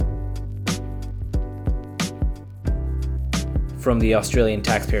From the Australian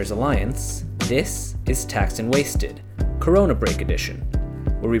Taxpayers Alliance, this is Taxed and Wasted, Corona Break Edition,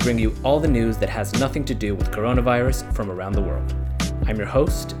 where we bring you all the news that has nothing to do with coronavirus from around the world. I'm your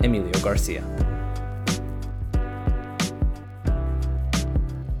host, Emilio Garcia.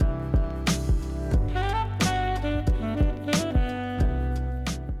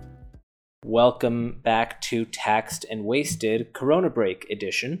 Welcome back to Taxed and Wasted, Corona Break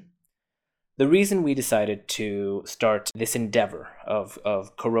Edition. The reason we decided to start this endeavor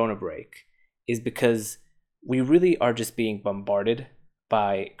of Corona Break is because we really are just being bombarded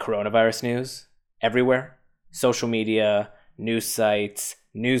by coronavirus news everywhere. Social media, news sites,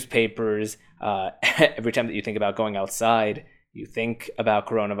 newspapers. Every time that you think about going outside, you think about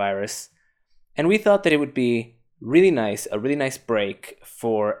coronavirus. And we thought that it would be a really nice break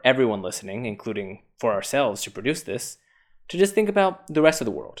for everyone listening, including for ourselves to produce this, to just think about the rest of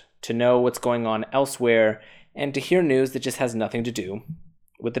the world, to know what's going on elsewhere, and to hear news that just has nothing to do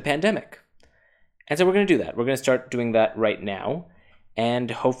with the pandemic. And so we're going to do that. We're going to start doing that right now,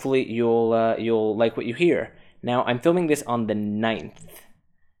 and hopefully you'll like what you hear. Now, I'm filming this on the 9th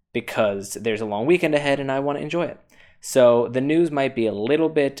because there's a long weekend ahead and I want to enjoy it. So the news might be a little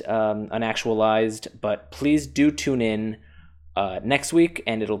bit unactualized, but please do tune in next week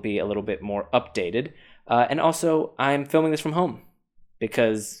and it'll be a little bit more updated. And also, I'm filming this from home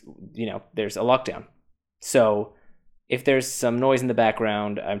because, there's a lockdown. So if there's some noise in the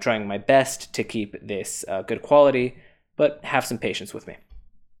background, I'm trying my best to keep this good quality, but have some patience with me.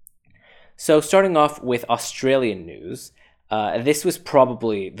 So starting off with Australian news, this was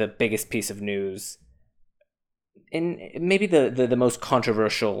probably the biggest piece of news in maybe the most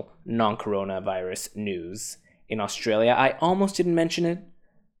controversial non-coronavirus news in Australia. I almost didn't mention it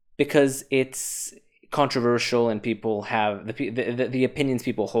because it's controversial and people have the opinions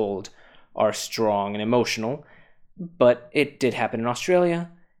people hold are strong and emotional, but it did happen in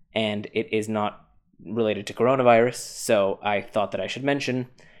Australia and it is not related to coronavirus, so I thought that I should mention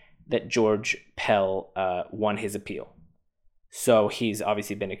that George Pell won his appeal. So he's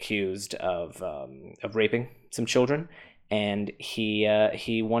obviously been accused of raping some children, and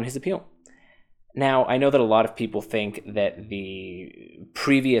he won his appeal. Now, I know that a lot of people think that the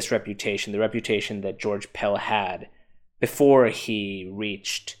previous reputation, the reputation that George Pell had before he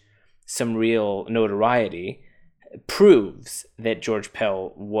reached some real notoriety, proves that George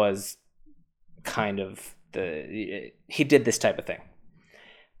Pell was kind of he did this type of thing.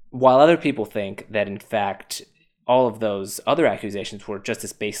 While other people think that, in fact, all of those other accusations were just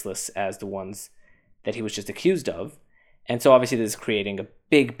as baseless as the ones that he was just accused of. And so obviously this is creating a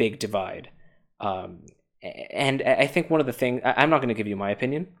big divide. And I think one of the things, I'm not going to give you my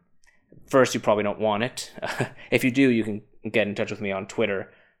opinion. First, you probably don't want it. If you do, you can get in touch with me on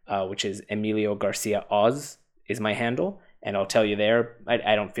Twitter, which is Emilio Garcia Oz is my handle. And I'll tell you there,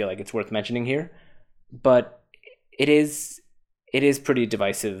 I don't feel like it's worth mentioning here, but it is pretty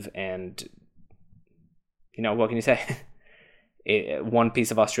divisive. And, what can you say? One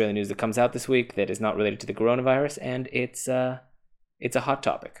piece of Australian news that comes out this week that is not related to the coronavirus, and it's a hot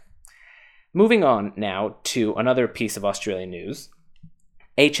topic. Moving on now to another piece of Australian news,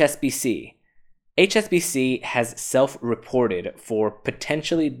 HSBC. HSBC has self-reported for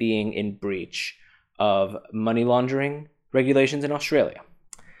potentially being in breach of money laundering regulations in Australia.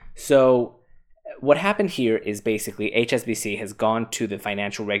 So what happened here is basically HSBC has gone to the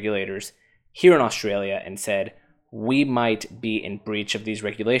financial regulators here in Australia and said, we might be in breach of these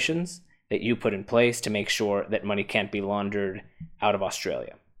regulations that you put in place to make sure that money can't be laundered out of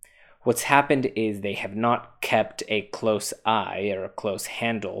Australia. What's happened is they have not kept a close eye or a close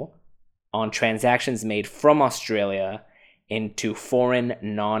handle on transactions made from Australia into foreign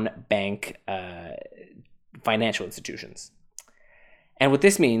non-bank financial institutions. And what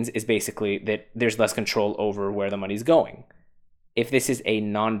this means is basically that there's less control over where the money's going. If this is a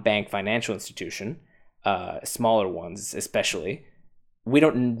non-bank financial institution, smaller ones especially, we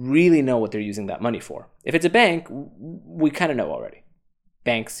don't really know what they're using that money for. If it's a bank, we kind of know already.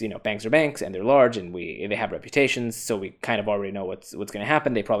 Banks are banks and they're large and they have reputations, so we kind of already know what's going to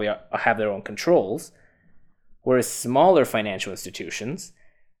happen. They probably have their own controls. Whereas smaller financial institutions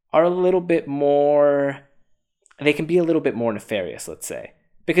are a little bit more, they can be a little bit more nefarious, let's say.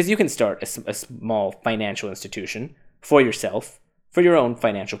 Because you can start a small financial institution for yourself, for your own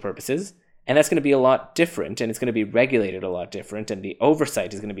financial purposes, and that's going to be a lot different, and it's going to be regulated a lot different, and the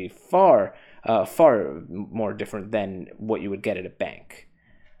oversight is going to be far more different than what you would get at a bank.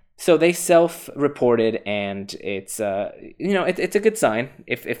 So they self-reported, and it's it's a good sign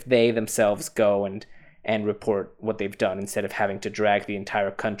if they themselves go and report what they've done instead of having to drag the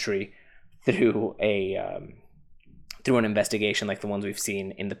entire country through a through an investigation like the ones we've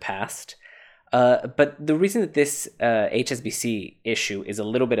seen in the past. But the reason that this HSBC issue is a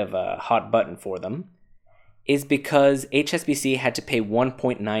little bit of a hot button for them is because HSBC had to pay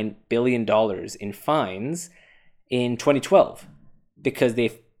 $1.9 billion in fines in 2012 because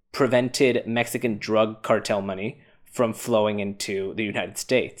they prevented Mexican drug cartel money from flowing into the United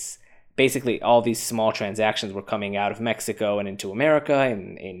States. Basically, all these small transactions were coming out of Mexico and into America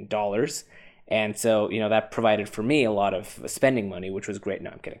in dollars. And so, that provided for me a lot of spending money, which was great.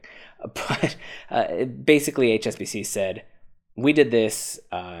 No, I'm kidding. But basically, HSBC said, we did this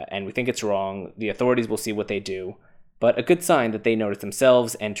and we think it's wrong. The authorities will see what they do. But a good sign that they notice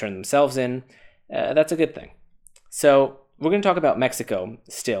themselves and turn themselves in, that's a good thing. So we're going to talk about Mexico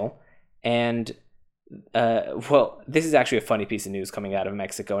still. And, this is actually a funny piece of news coming out of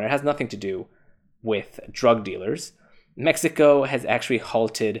Mexico, and it has nothing to do with drug dealers. Mexico has actually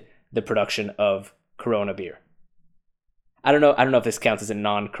halted the production of Corona beer. I don't know if this counts as a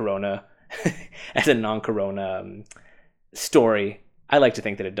non-Corona story. I like to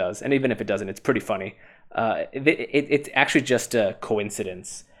think that it does, and even if it doesn't, it's pretty funny. It's actually just a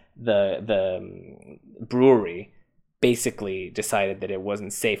coincidence. The brewery basically decided that it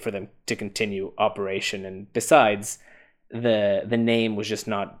wasn't safe for them to continue operation, and besides, the name was just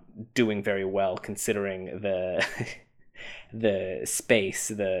not doing very well considering the the space,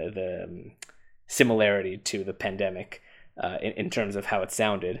 the similarity to the pandemic in terms of how it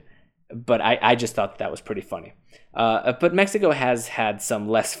sounded. But I just thought that was pretty funny. But Mexico has had some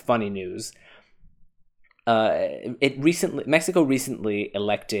less funny news. Mexico recently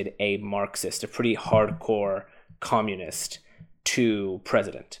elected a Marxist, a pretty hardcore communist,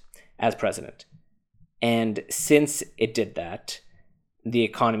 as president. And since it did that, the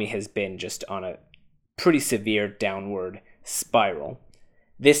economy has been just on a pretty severe downward spiral.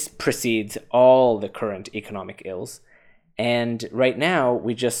 This precedes all the current economic ills. And right now,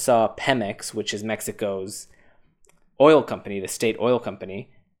 we just saw Pemex, which is Mexico's oil company, the state oil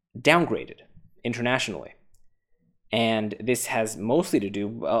company, downgraded internationally. And this has mostly to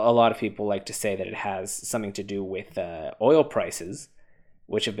do, a lot of people like to say that it has something to do with oil prices,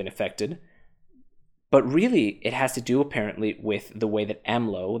 which have been affected. But really, it has to do apparently with the way that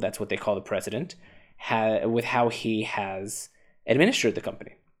AMLO, that's what they call the president, with how he has administered the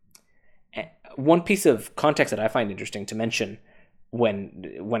company. One piece of context that I find interesting to mention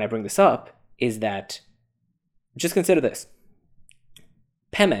when I bring this up is that, just consider this.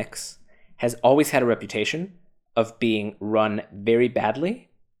 Pemex has always had a reputation of being run very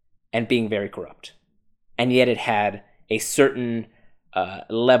badly and being very corrupt. And yet it had a certain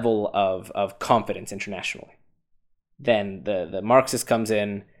level of confidence internationally. Then the Marxist comes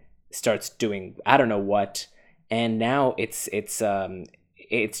in, starts doing I don't know what, and now it's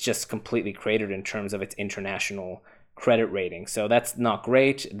just completely cratered in terms of its international credit rating. So that's not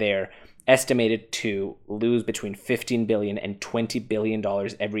great. They're estimated to lose between $15 billion and $20 billion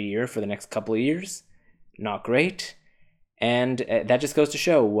every year for the next couple of years. Not great. And that just goes to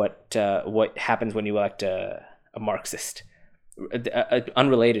show what happens when you elect a Marxist.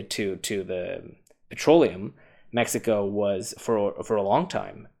 Unrelated to the petroleum, Mexico was for a long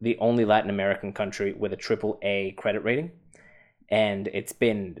time the only Latin American country with a AAA credit rating, and it's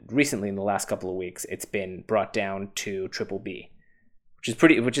been recently, in the last couple of weeks, it's been brought down to BBB,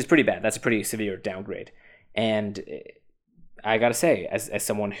 which is pretty bad. That's a pretty severe downgrade. And I gotta say, as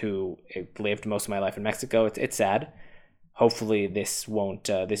someone who lived most of my life in Mexico, it's sad. Hopefully this won't.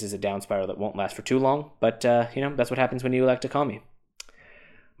 This is a down spiral that won't last for too long. But that's what happens when you elect a commie.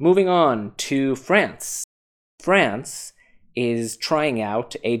 Moving on to France. France is trying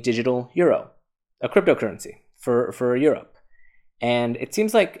out a digital euro, a cryptocurrency for Europe, and it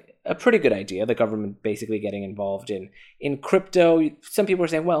seems like a pretty good idea. The government basically getting involved in crypto. Some people are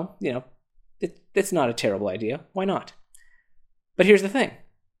saying, well, it's not a terrible idea. Why not? But here's the thing.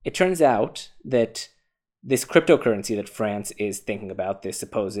 It turns out that this cryptocurrency that France is thinking about, this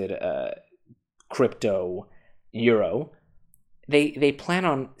supposed crypto euro, they plan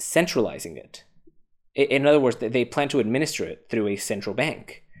on centralizing it. In other words, they plan to administer it through a central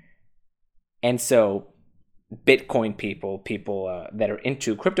bank. And so Bitcoin people that are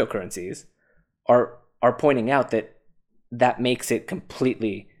into cryptocurrencies are pointing out that makes it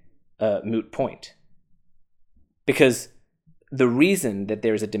completely a moot point. Because the reason that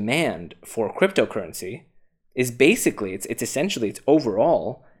there's a demand for cryptocurrency is basically, it's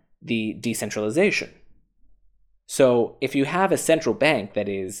overall the decentralization. So if you have a central bank that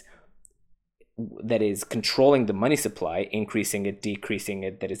is controlling the money supply, increasing it, decreasing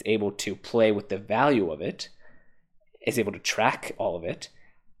it, that is able to play with the value of it, is able to track all of it,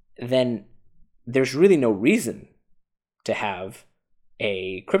 then there's really no reason to have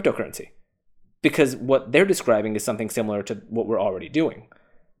a cryptocurrency, because what they're describing is something similar to what we're already doing,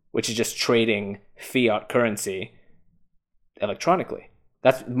 which is just trading fiat currency electronically.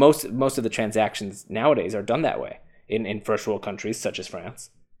 That's most of the transactions nowadays are done that way in first world countries such as France.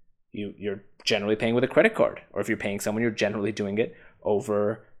 You're generally paying with a credit card, or if you're paying someone, you're generally doing it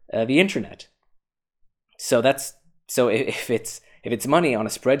over the internet. So if it's money on a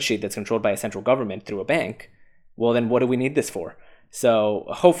spreadsheet that's controlled by a central government through a bank, well, then what do we need this for? So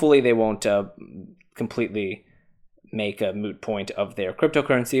hopefully they won't completely make a moot point of their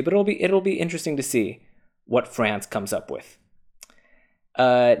cryptocurrency, but it'll be interesting to see what France comes up with.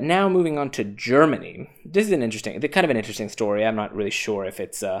 Now moving on to Germany. This is an interesting story. I'm not really sure if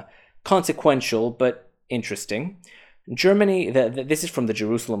it's consequential, but interesting. Germany. This is from the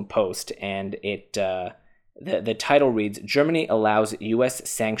Jerusalem Post, and the title reads: Germany allows U.S.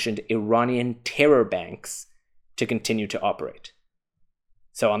 sanctioned Iranian terror banks to continue to operate.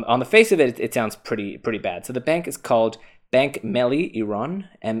 So on the face of it, it sounds pretty bad. So the bank is called Bank Melli Iran,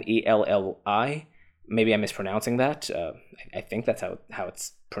 Melli. Maybe I'm mispronouncing that. I think that's how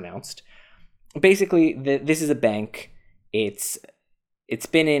it's pronounced. Basically, this is a bank. It's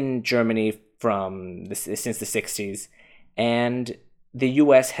been in Germany since the 60s, and the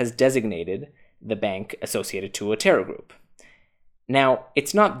U.S. has designated the bank associated to a terror group. Now,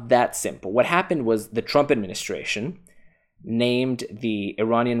 it's not that simple. What happened was the Trump administration named the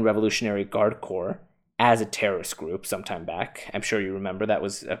Iranian Revolutionary Guard Corps as a terrorist group sometime back. I'm sure you remember that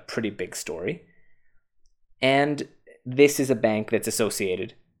was a pretty big story. And this is a bank that's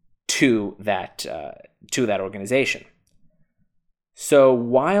associated to that organization. So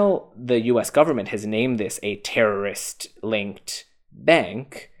while the U.S. government has named this a terrorist-linked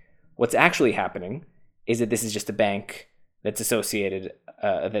bank, what's actually happening is that this is just a bank that's associated,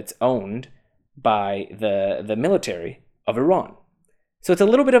 that's owned by the military of Iran. So it's a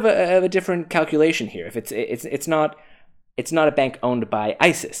little bit of a different calculation here. If it's not a bank owned by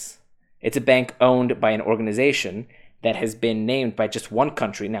ISIS. It's a bank owned by an organization that has been named by just one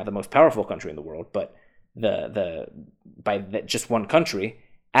country, now the most powerful country in the world, but just one country,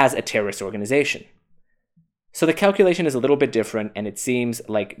 as a terrorist organization. So the calculation is a little bit different, and it seems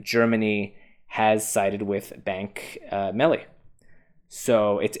like Germany has sided with Bank Melli.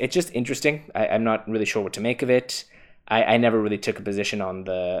 So it's just interesting. I'm not really sure what to make of it. I never really took a position on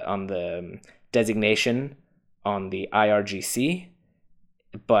the designation on the IRGC,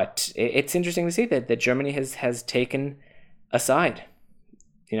 but it's interesting to see that Germany has taken a side.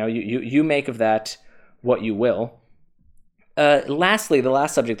 You make of that what you will. Lastly, the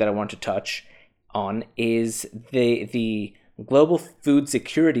last subject that I want to touch on is the Global Food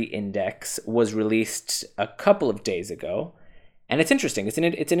Security Index was released a couple of days ago, and it's interesting. It's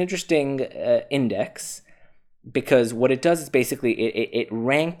an interesting index, because what it does is basically it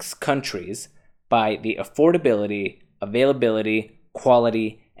ranks countries by the affordability, availability,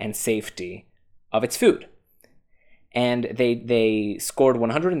 quality, and safety of its food. And they scored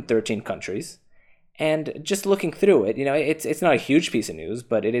 113 countries. And just looking through it, it's not a huge piece of news,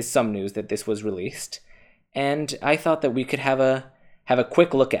 but it is some news that this was released. And I thought that we could have a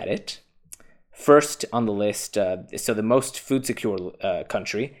quick look at it. First on the list, so the most food secure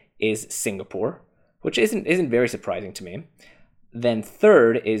country is Singapore, which isn't very surprising to me. Then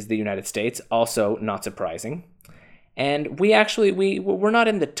third is the United States, also not surprising. And we're not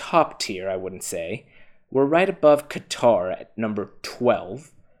in the top tier, I wouldn't say. We're right above Qatar at number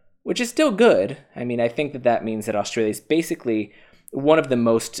 12, which is still good. I mean, I think that means that Australia is basically one of the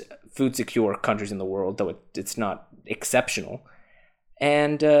most food secure countries in the world, though it's not exceptional.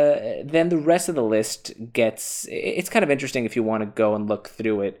 And then the rest of the list it's kind of interesting if you want to go and look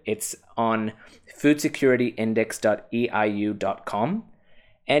through it. It's on foodsecurityindex.eiu.com.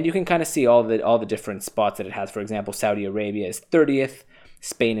 And you can kind of see all the different spots that it has. For example, Saudi Arabia is 30th.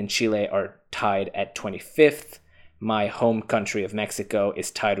 Spain and Chile are tied at 25th. My home country of Mexico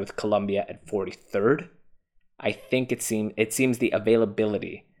is tied with Colombia at 43rd. I think it seems the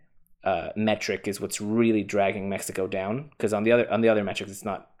availability metric is what's really dragging Mexico down, because on the other metrics it's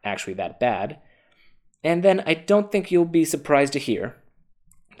not actually that bad. And then I don't think you'll be surprised to hear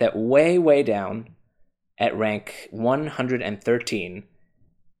that way down at rank 113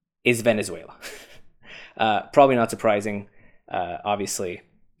 is Venezuela. Probably not surprising. Obviously,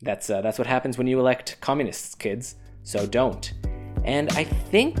 that's what happens when you elect communists, kids. So don't. And I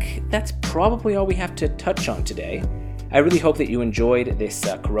think that's probably all we have to touch on today. I really hope that you enjoyed this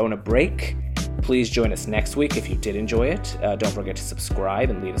Corona break. Please join us next week if you did enjoy it. Don't forget to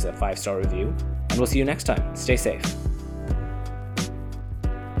subscribe and leave us a 5-star review. And we'll see you next time. Stay safe.